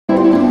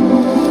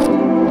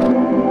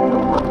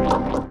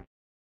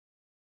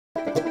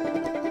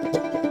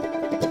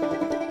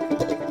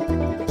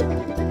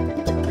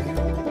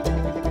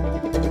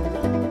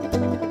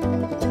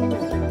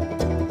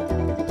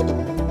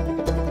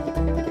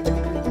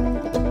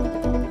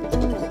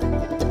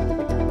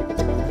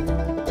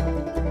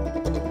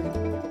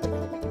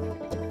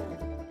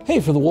Hey,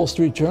 for the Wall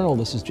Street Journal,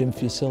 this is Jim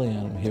Fusilli, and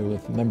I'm here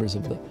with members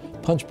of the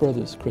Punch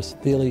Brothers, Chris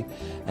Thiele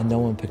and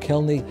Noam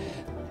Pekelny.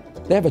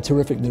 They have a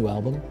terrific new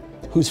album,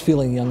 Who's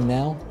Feeling Young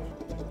Now?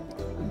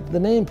 The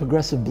name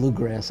Progressive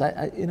Bluegrass,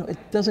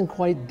 it doesn't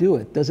quite do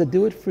it. Does it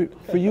do it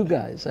for you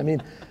guys? I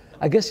mean,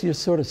 I guess you're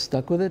sort of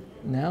stuck with it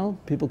now?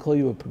 People call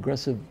you a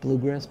progressive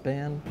bluegrass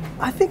band?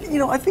 I think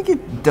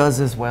it does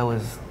as well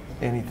as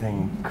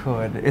anything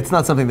could. It's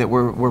not something that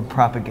we're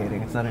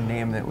propagating. It's not a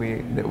name that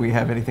we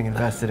have anything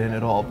invested in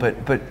at all.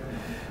 But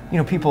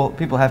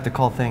people have to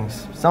call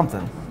things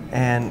something,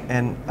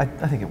 and I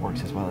think it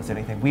works as well as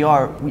anything. We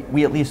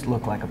at least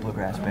look like a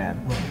bluegrass band,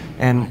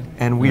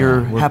 and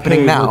we're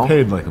happening now. We're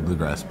paid like a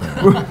bluegrass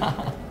band,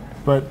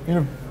 but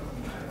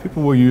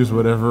people will use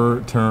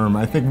whatever term.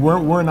 I think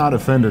we're not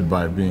offended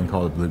by being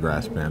called a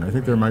bluegrass band. I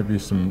think there might be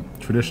some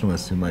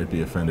traditionalists who might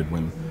be offended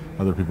when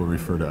other people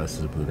refer to us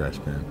as a bluegrass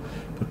band.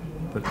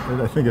 But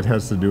I think it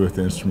has to do with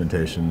the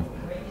instrumentation.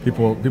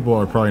 People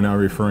are probably now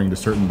referring to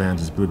certain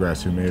bands as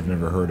bluegrass who may have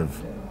never heard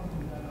of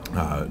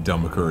Del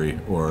McCoury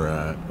or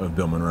of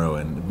Bill Monroe,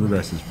 and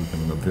bluegrass is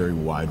becoming a very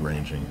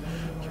wide-ranging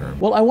term.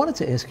 Well, I wanted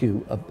to ask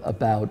you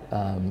about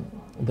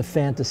the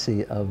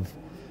fantasy of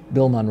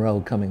Bill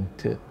Monroe coming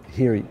to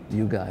hear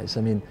you guys.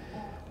 I mean,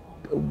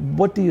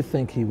 what do you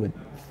think he would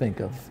think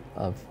of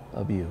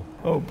you?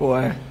 Oh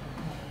boy.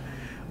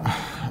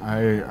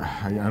 I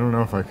don't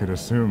know if I could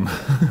assume.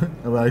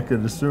 I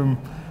could assume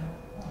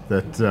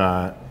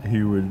that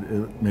he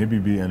would maybe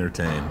be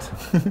entertained.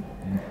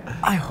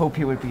 I hope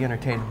he would be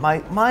entertained.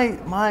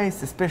 My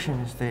suspicion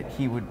is that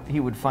he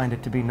would find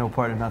it to be no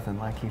part of nothing,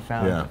 like he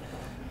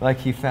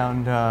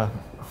found,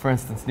 for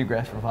instance,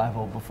 Newgrass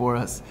Revival before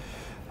us.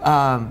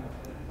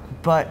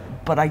 But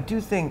I do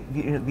think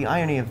the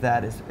irony of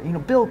that is,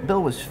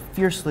 Bill was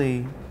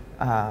fiercely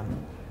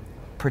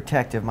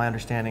protective. My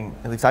understanding,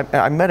 at least,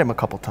 I met him a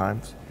couple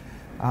times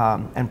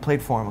and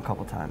played for him a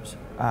couple times.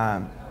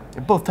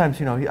 Both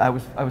times, I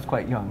was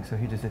quite young, so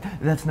he just said,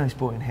 "That's nice,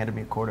 boy," and handed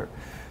me a quarter.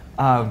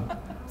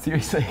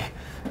 Seriously,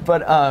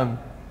 but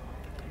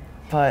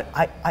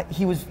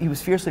he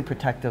was fiercely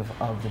protective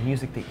of the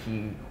music that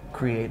he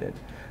created.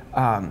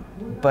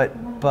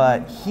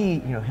 But he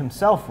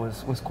himself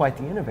was quite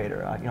the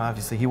innovator.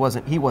 Obviously he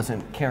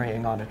wasn't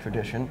carrying on a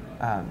tradition.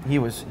 He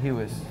was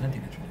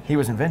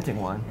inventing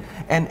one,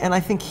 and I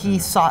think he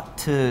sought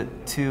to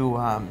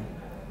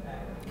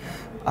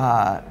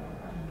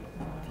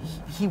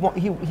he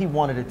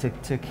wanted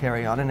it to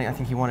carry on, and I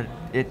think he wanted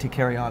it to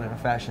carry on in a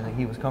fashion that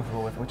he was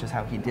comfortable with, which is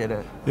how he did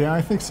it. Yeah,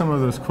 I think some of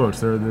those quotes,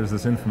 there's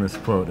this infamous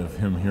quote of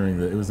him hearing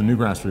that it was the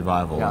Newgrass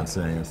Revival and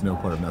saying it's no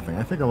part of nothing.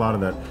 I think a lot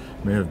of that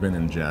may have been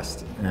in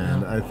jest,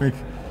 and I think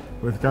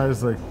with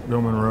guys like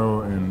Bill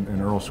Monroe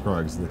and Earl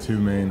Scruggs, the two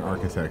main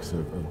architects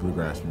of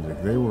bluegrass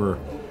music, they were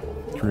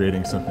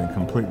creating something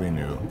completely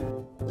new.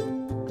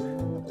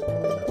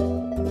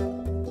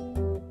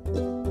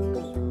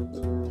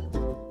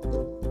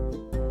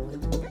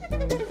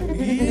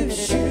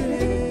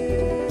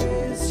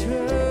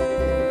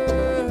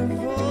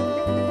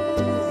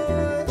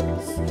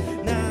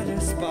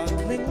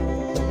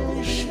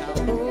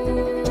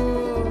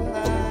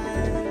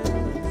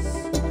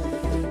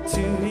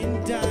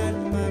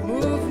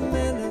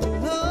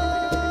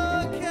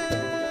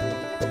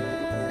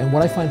 And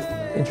what I find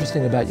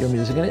interesting about your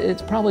music, and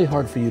it's probably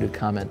hard for you to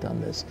comment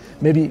on this,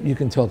 maybe you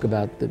can talk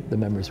about the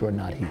members who are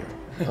not here,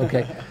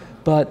 okay?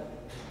 But,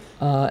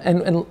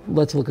 and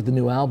let's look at the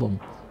new album.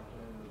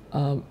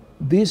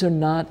 These are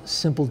not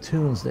simple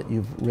tunes that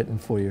you've written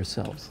for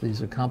yourselves.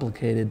 These are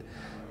complicated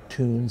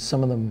tunes.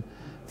 Some of them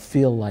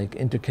feel like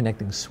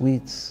interconnecting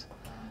suites,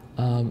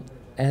 and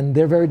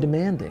they're very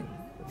demanding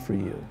for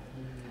you.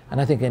 And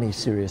I think any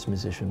serious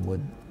musician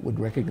would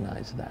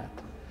recognize that.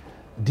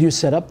 Do you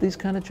set up these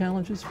kind of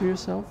challenges for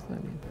yourself? I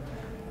mean,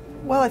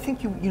 well, I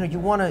think you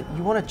want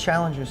to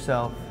challenge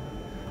yourself,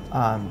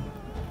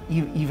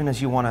 even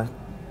as you want to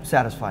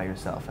satisfy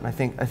yourself. And I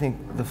think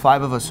the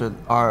five of us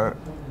are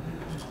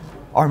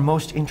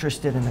most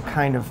interested in the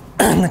kind of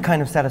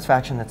the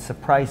satisfaction that's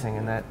surprising,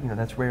 and that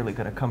that's rarely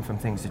going to come from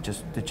things that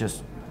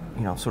just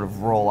sort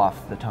of roll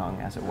off the tongue,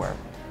 as it were.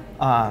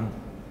 But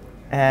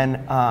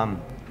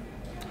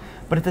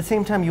at the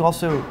same time,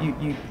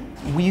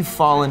 we've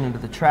fallen into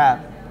the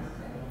trap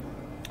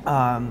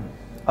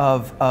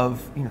of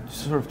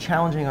sort of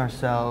challenging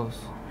ourselves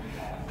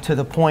to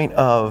the point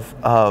of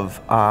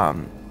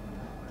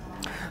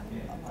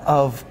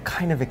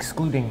kind of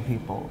excluding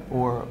people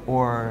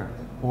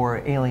or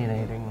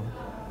alienating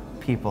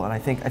people. And I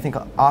think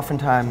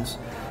oftentimes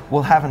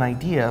we'll have an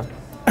idea,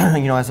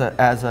 as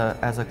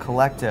a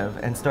collective,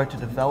 and start to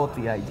develop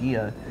the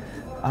idea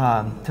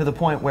to the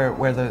point where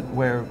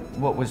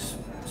what was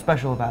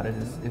special about it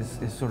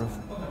is sort of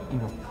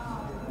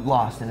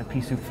lost in a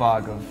pea soup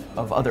fog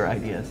of other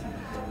ideas.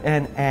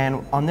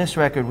 And on this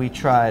record, we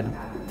tried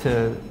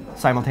to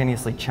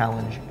simultaneously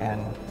challenge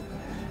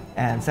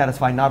and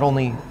satisfy not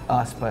only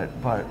us, but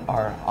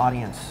our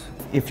audience.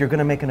 If you're going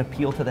to make an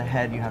appeal to the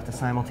head, you have to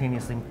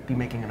simultaneously be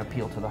making an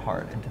appeal to the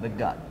heart and to the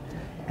gut.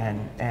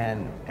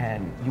 And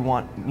you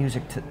want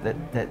music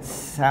that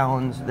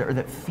sounds, or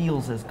that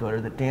feels as good,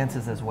 or that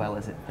dances as well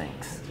as it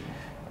thinks.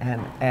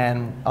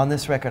 And on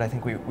this record, I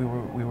think we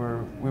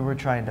were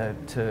trying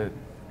to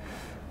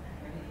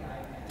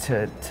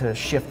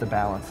shift the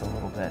balance a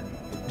little bit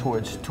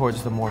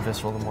towards the more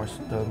visceral,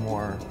 the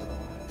more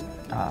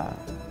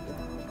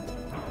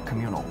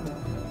communal.